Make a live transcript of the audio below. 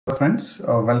Hello friends,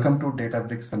 welcome to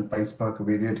Databricks and Pyspark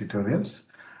video tutorials.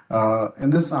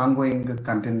 In this ongoing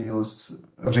continuous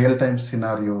real-time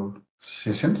scenario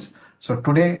sessions, so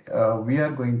today we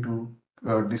are going to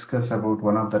discuss about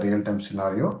one of the real-time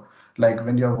scenario, like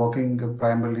when you're working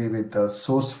primarily with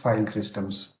source file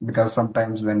systems, because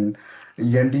sometimes when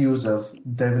end users,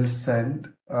 they will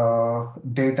send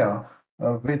data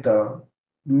with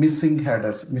missing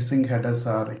headers. Missing headers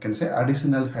are, you can say,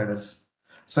 additional headers.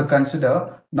 So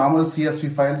consider normal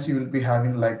CSV files you will be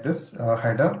having like this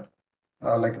header.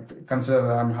 Consider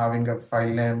I'm having a file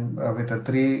name with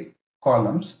three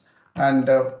columns, and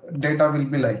data will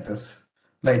be like this,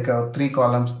 like three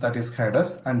columns, that is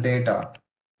headers and data.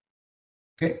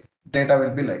 Okay, data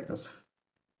will be like this.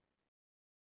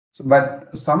 So,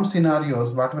 but some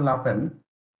scenarios, what will happen?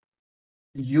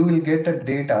 You will get a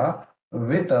data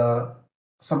with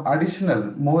some additional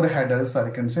more headers, or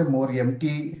you can say more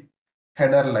empty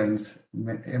header lines.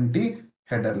 Empty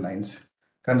header lines.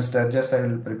 Consider, just I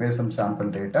will prepare some sample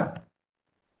data.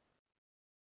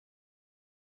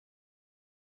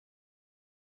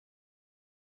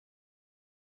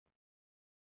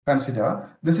 Consider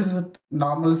this is a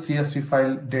normal CSV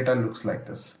file. Data looks like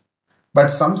this.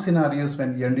 But some scenarios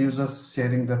when end users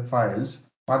sharing the files,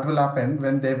 what will happen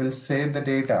when they will share the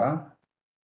data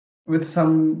with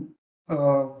some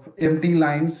empty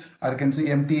lines, or you can see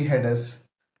empty headers,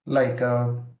 like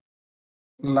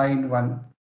line 1,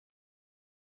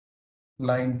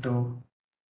 line 2,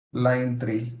 line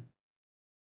 3.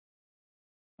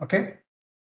 Okay,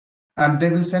 and they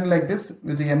will send like this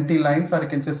with the empty lines, or you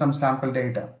can say some sample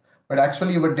data. But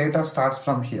actually your data starts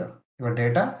from here. Your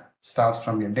data starts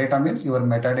from here. Data means your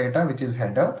metadata, which is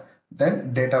header.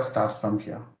 Then data starts from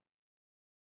here.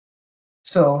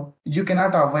 So you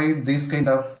cannot avoid these kind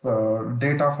of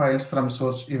data files from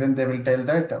source. Even they will tell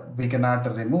that we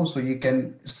cannot remove. So you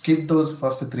can skip those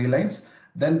first three lines,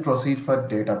 then proceed for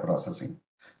data processing.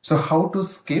 So how to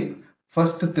skip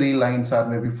first three lines, or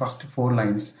maybe first four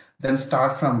lines, then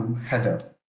start from header.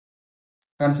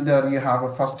 Consider you have a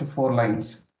first four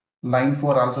lines, line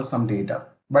 4 also some data,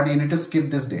 but you need to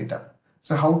skip this data.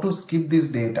 So how to skip this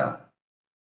data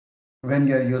when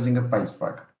you are using a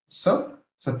Pyspark? So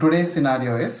today's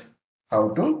scenario is how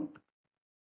to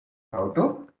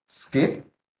skip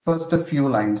first a few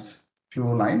lines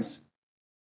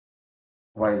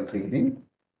while reading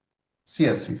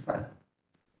CSV file.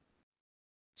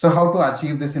 So how to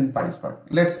achieve this in Pyspark?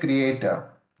 Let's create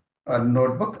a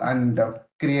notebook and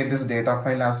create this data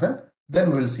file as well.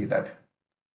 Then we'll see that.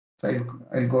 So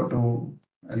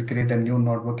I'll create a new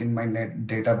notebook in my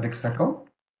Databricks account.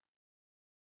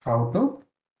 How to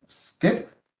skip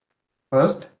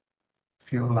first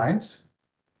few lines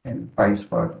in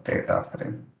Pyspark data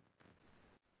frame.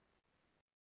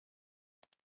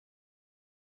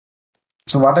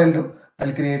 So what I'll do,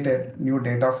 I'll create a new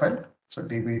data file. So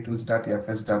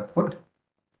dbtools.fs.put,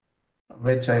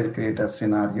 which I'll create a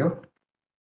scenario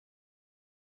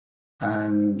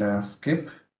and skip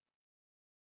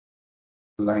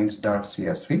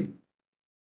lines.csv.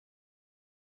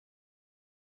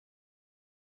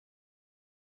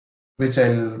 Which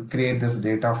I'll create this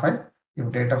data file.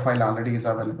 If data file already is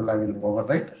available, I will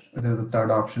overwrite. Whether the third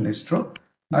option is true.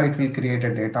 Now it will create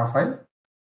a data file.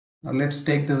 Now let's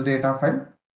take this data file.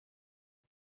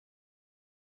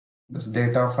 This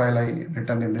data file I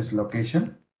written in this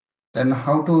location. Then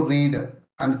how to read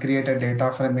and create a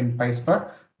data frame in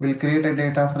Pyspark. We'll create a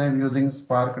data frame using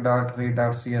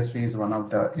spark.read.csv is one of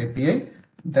the API.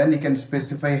 Then you can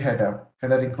specify header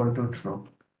equal to true.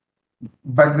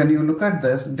 But when you look at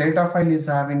this, data file is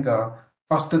having a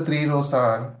first three rows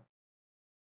are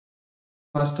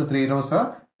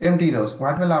empty rows.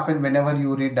 What will happen whenever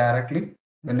you read directly?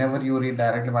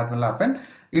 What will happen?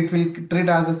 It will treat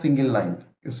as a single line.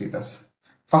 You see this.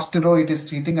 First row it is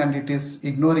treating and it is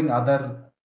ignoring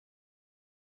other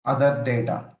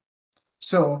data.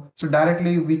 So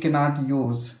directly we cannot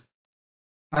use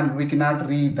and we cannot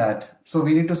read that. So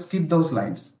we need to skip those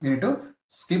lines. We need to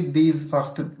skip these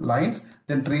first lines,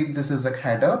 then treat this as a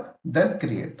header, then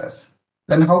create this.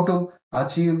 Then how to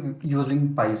achieve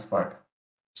using Pyspark?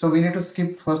 So we need to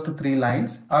skip first three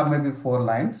lines or maybe four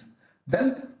lines.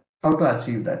 Then how to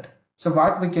achieve that? So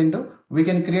what we can do, we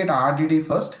can create RDD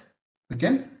first. We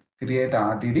can create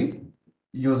RDD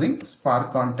using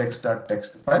Spark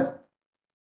context.txt file.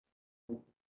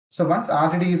 So once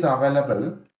RDD is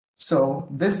available, so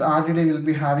this RDD will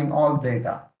be having all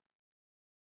data.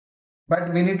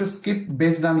 But we need to skip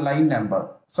based on line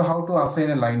number. So how to assign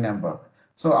a line number?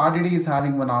 So RDD is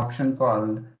having one option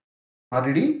called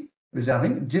RDD, which is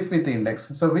having GIF with index.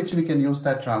 So which we can use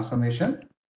that transformation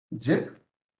GIF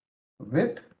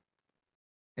with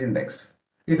index.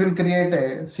 It will create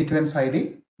a sequence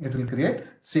ID. It will create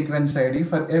sequence ID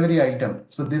for every item.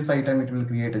 So this item, it will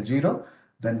create a 0,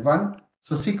 then 1.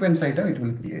 So sequence item, it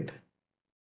will create.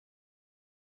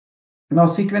 Now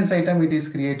sequence item, it is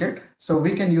created. So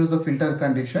we can use a filter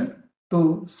condition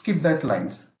to skip that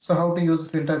lines. So how to use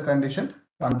filter condition?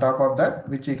 On top of that,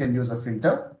 which you can use a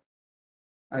filter.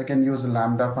 I can use a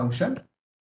lambda function.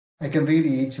 I can read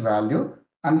each value,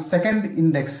 and second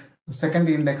index, the second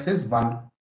index is 1,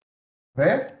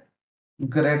 where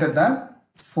greater than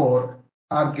 4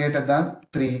 or greater than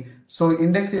 3. So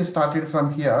index is started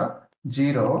from here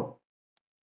 0,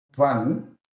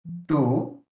 1,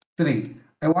 2, 3.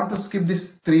 I want to skip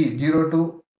this 3, 0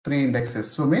 to 3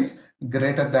 indexes. So means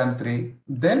greater than 3.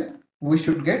 Then we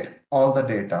should get all the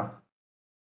data,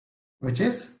 which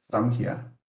is from here.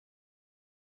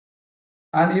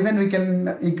 And even we can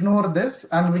ignore this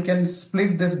and we can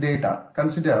split this data.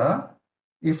 Consider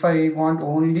if I want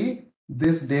only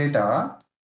this data,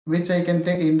 which I can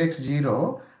take index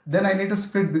 0, then I need to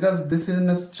split because this is in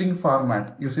a string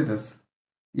format. You see this.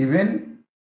 Even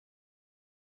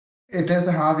it is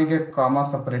having a comma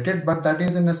separated, but that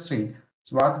is in a string.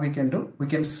 So what we can do, we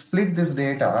can split this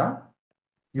data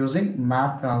using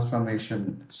map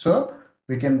transformation. So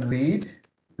we can read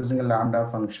using a lambda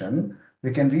function.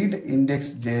 We can read index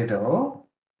 0.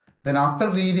 Then after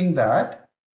reading that,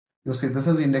 you see this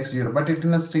is index 0, but it's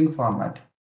in a string format.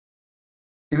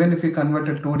 Even if you convert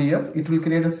it to 2df, it will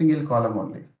create a single column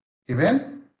only.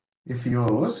 Even if you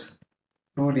use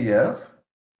 2df,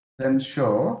 then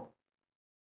show,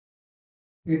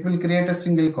 it will create a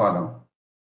single column.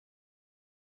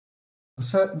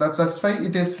 So that's why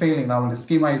it is failing now. The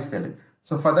schema is failing.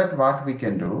 So for that, what we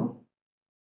can do,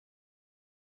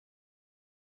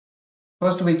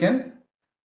 first we can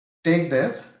take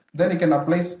this, then you can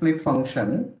apply split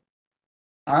function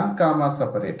and comma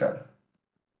separator.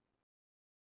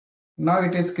 Now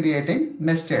it is creating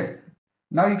nested.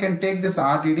 Now you can take this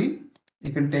RDD,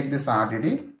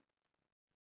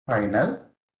 final,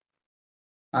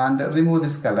 and remove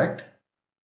this collect.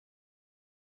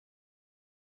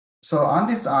 So on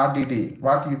this RDD,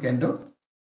 what you can do?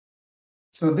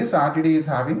 So this RDD is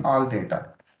having all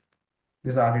data.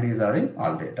 This RDD is having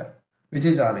all data, which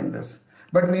is having this.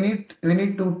 But we need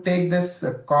to take this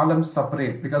column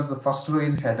separate because the first row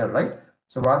is header, right?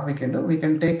 So what we can do, we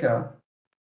can take a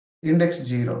index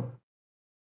 0.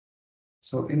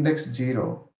 So index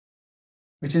 0,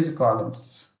 which is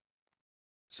columns.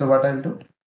 So what I'll do,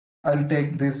 I'll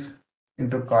take this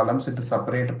into columns into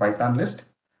separate Python list.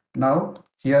 Now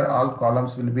here all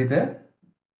columns will be there.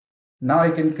 Now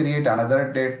I can create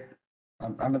another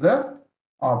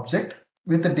object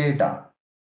with the data.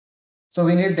 So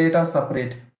we need data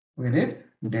separate.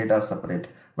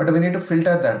 But we need to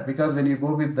filter that because when you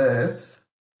go with this,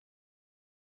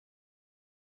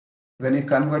 when you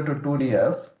convert to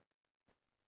 2df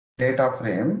data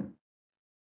frame,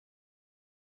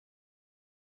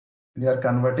 we are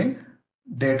converting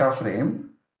data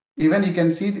frame. Even you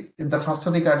can see the first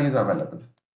record is available.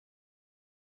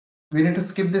 We need to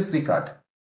skip this record.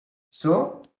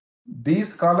 So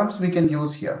these columns we can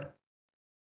use here.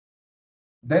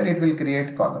 Then it will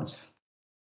create columns.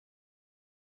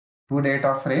 To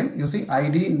data frame, you see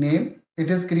ID, name,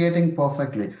 it is creating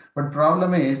perfectly. But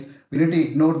problem is we need to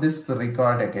ignore this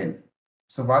record again.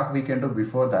 So what we can do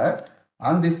before that,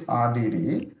 on this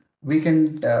RDD, we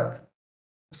can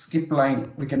skip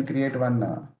line. We can create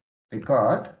one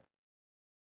record,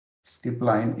 skip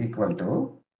line equal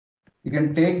to, you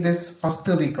can take this first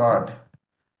record.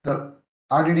 The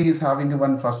RDD is having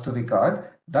one first record.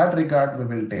 That record we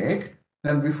will take.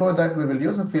 Then before that we will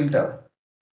use a filter.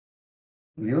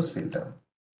 We'll use filter.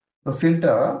 The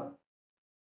filter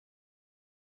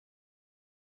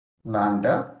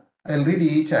lambda. I'll read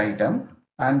each item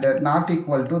and not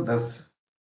equal to this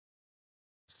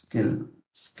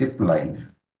skip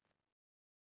line.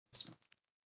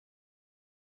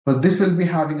 So this will be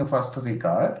having a first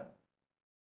record.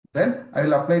 Then I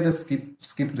will apply the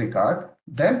skip record.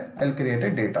 Then I'll create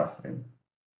a data frame.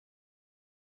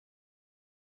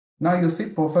 Now you see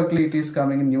perfectly it is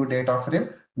coming in new data frame.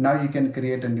 Now you can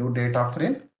create a new data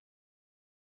frame.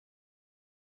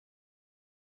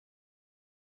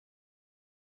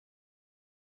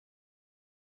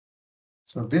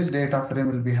 So this data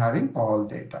frame will be having all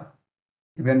data.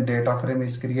 Even data frame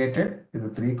is created with the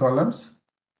 3 columns.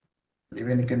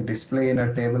 Even you can display in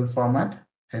a table format,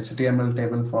 HTML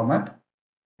table format.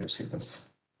 You see this.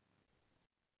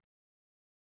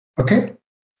 Okay.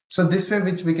 So this way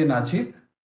which we can achieve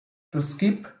to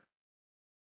skip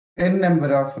n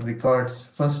number of records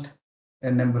first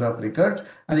a number of records,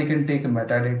 and you can take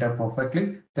metadata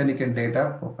perfectly, then you can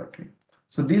data perfectly.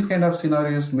 So these kind of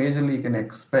scenarios majorly you can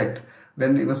expect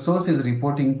when your source is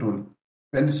reporting tool.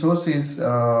 When source is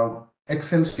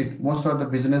Excel sheet, most of the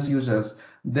business users,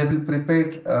 they will prepare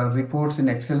reports in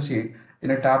Excel sheet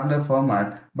in a tabular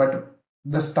format, but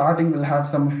the starting will have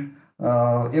some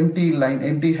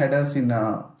empty headers in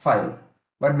a file.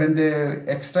 But when they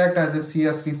extract as a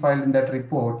CSV file in that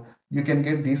report, you can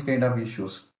get these kind of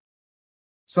issues.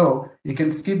 So you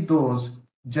can skip those,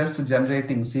 just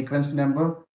generating sequence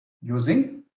number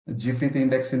using GFIT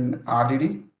index in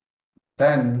RDD.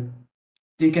 Then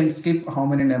you can skip how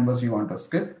many numbers you want to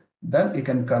skip. Then you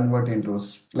can convert into,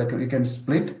 like you can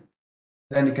split.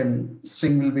 Then you can,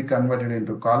 string will be converted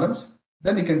into columns.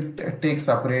 Then you can take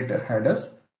separate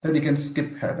headers. Then you can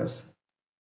skip headers.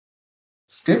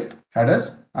 Skip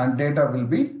headers and data will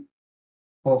be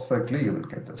perfectly, you will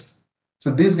get this. So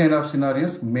these kind of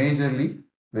scenarios majorly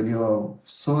when your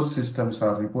source systems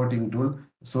are reporting tool,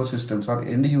 source systems are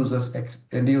end users,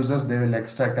 they will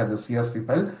extract as a CSV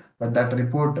file, but that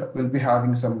report will be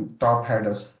having some top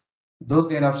headers. Those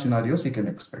kind of scenarios you can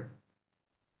expect.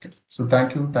 Okay. So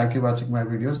thank you for watching my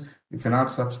videos. If you're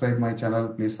not subscribed my channel,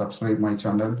 please subscribe my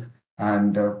channel,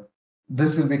 and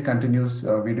this will be continuous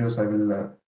videos. I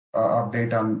will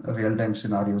update on real-time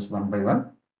scenarios one by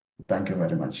one. Thank you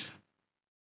very much.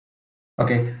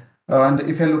 Okay, and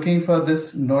if you're looking for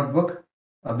this notebook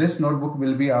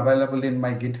will be available in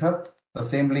my GitHub. The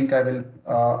same link I will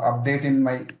update in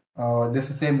my this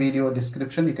same video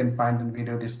description. You can find in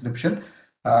video description.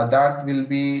 That will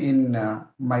be in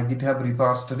my GitHub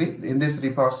repository. In this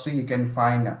repository, you can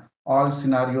find all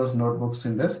scenarios notebooks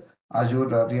in this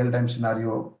Azure real-time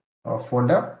scenario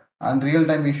folder. And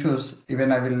real-time issues,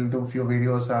 even I will do few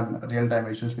videos on real-time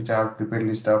issues which I have prepared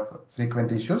list of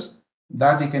frequent issues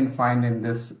that you can find in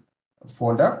this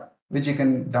folder, which you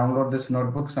can download this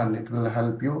notebooks and it will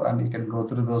help you, and you can go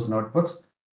through those notebooks.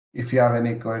 If you have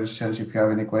any questions, if you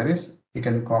have any queries, you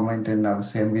can comment in the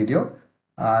same video.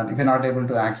 And if you're not able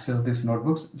to access these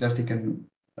notebooks, just you can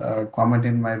comment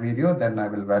in my video, then I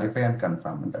will verify and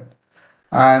confirm that.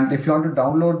 And if you want to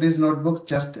download these notebooks,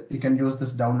 just you can use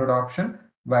this download option,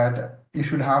 but you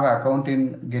should have an account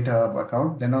in GitHub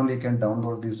account, then only you can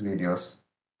download these videos.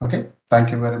 Okay,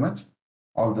 thank you very much.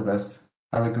 All the best.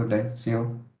 Have a good day. See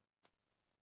you.